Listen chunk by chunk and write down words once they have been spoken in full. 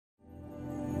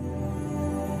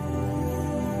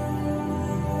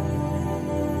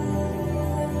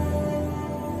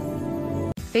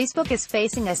Facebook is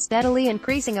facing a steadily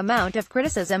increasing amount of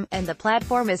criticism, and the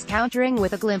platform is countering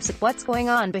with a glimpse at what's going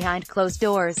on behind closed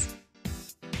doors.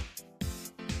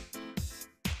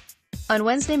 On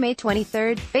Wednesday, May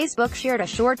 23, Facebook shared a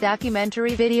short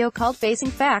documentary video called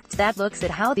Facing Facts that looks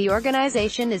at how the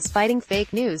organization is fighting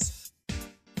fake news.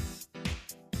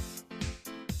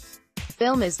 The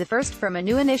film is the first from a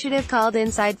new initiative called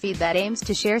Inside Feed that aims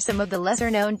to share some of the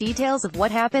lesser-known details of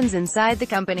what happens inside the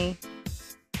company.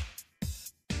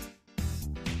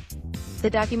 The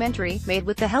documentary, made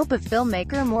with the help of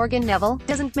filmmaker Morgan Neville,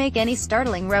 doesn't make any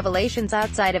startling revelations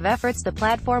outside of efforts the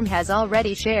platform has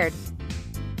already shared.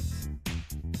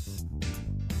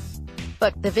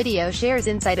 But the video shares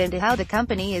insight into how the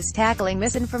company is tackling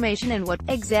misinformation and what,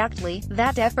 exactly,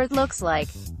 that effort looks like.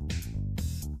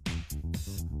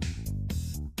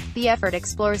 The effort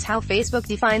explores how Facebook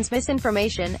defines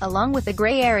misinformation, along with the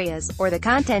gray areas, or the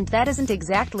content that isn't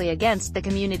exactly against the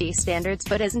community standards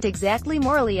but isn't exactly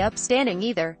morally upstanding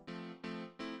either.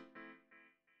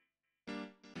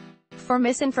 For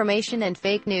misinformation and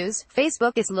fake news,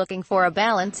 Facebook is looking for a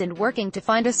balance and working to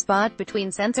find a spot between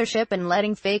censorship and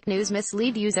letting fake news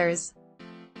mislead users.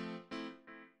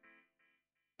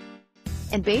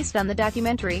 And based on the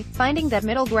documentary, finding that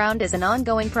middle ground is an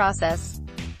ongoing process.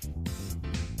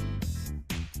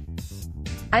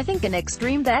 I think an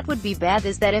extreme that would be bad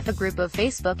is that if a group of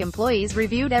Facebook employees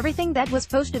reviewed everything that was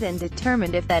posted and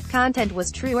determined if that content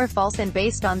was true or false and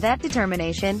based on that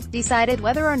determination, decided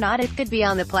whether or not it could be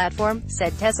on the platform,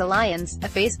 said Tessa Lyons, a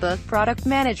Facebook product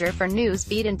manager for News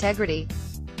Feed Integrity.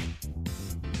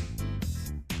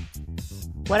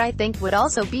 What I think would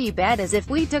also be bad is if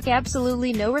we took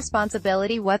absolutely no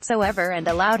responsibility whatsoever and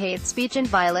allowed hate speech and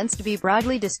violence to be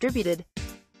broadly distributed.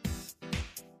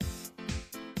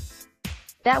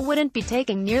 That wouldn't be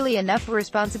taking nearly enough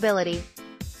responsibility.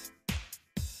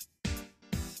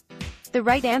 The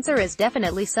right answer is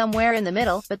definitely somewhere in the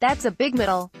middle, but that's a big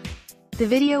middle. The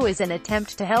video is an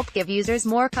attempt to help give users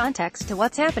more context to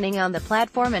what's happening on the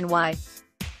platform and why.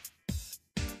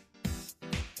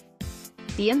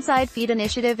 The Inside Feed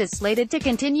initiative is slated to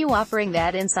continue offering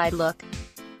that inside look.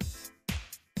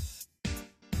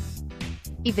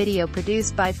 A video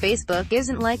produced by Facebook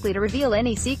isn't likely to reveal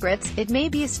any secrets. It may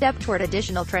be a step toward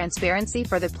additional transparency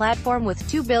for the platform with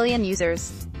 2 billion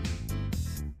users.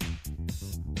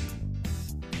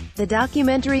 The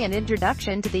documentary and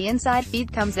introduction to the Inside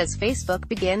Feed comes as Facebook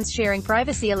begins sharing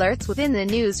privacy alerts within the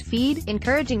news feed,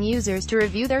 encouraging users to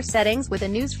review their settings with a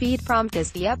news feed prompt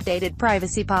as the updated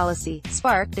privacy policy,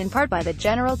 sparked in part by the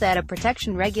General Data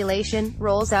Protection Regulation,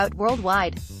 rolls out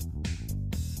worldwide.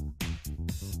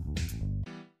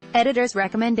 Editor's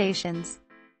recommendations.